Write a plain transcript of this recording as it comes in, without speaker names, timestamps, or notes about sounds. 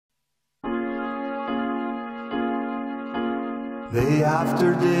Day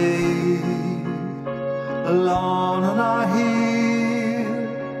after day, alone on a hill,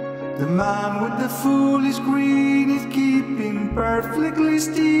 the man with the foolish grin is keeping perfectly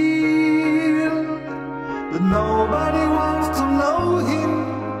still. But nobody wants to know him,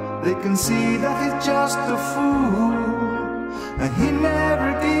 they can see that he's just a fool, and he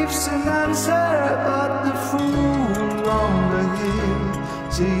never gives an answer. But the fool on the hill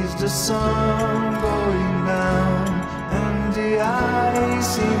sees the sun going down, and the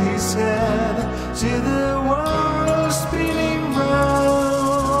eyes in his head see the world spinning round.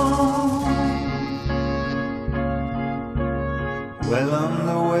 Well on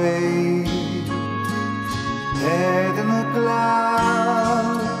the way, head in a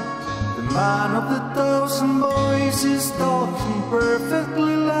cloud, the man of the thousand voices talking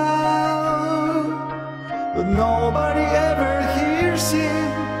perfectly loud, but nobody ever hears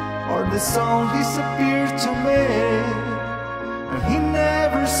him, or the song disappears to make. And he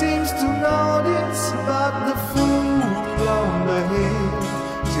never seems to notice about the fool on the hill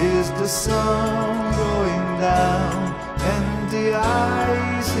sees the sun going down, and the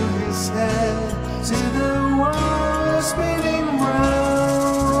eyes in his head see the world spinning round.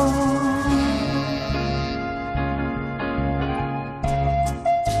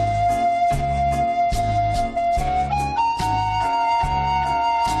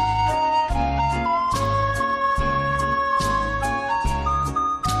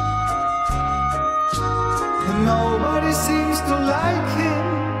 Nobody seems to like him,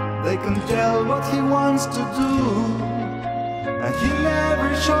 they can tell what he wants to do, and he never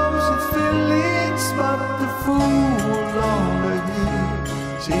shows his feelings. But the fool on the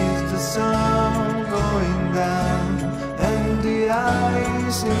hill sees the sun going down, and the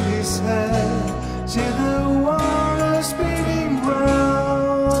eyes in his head see the world spinning round.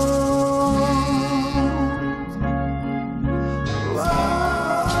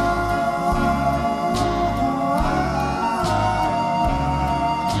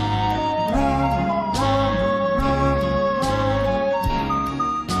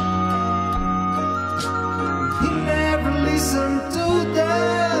 Listen to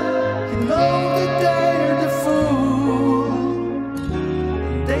them, you know that they're the fool.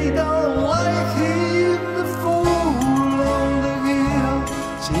 They don't like him, the fool on the hill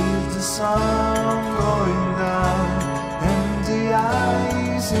sees the sun going down, and the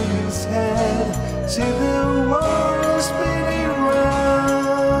eyes in his head see the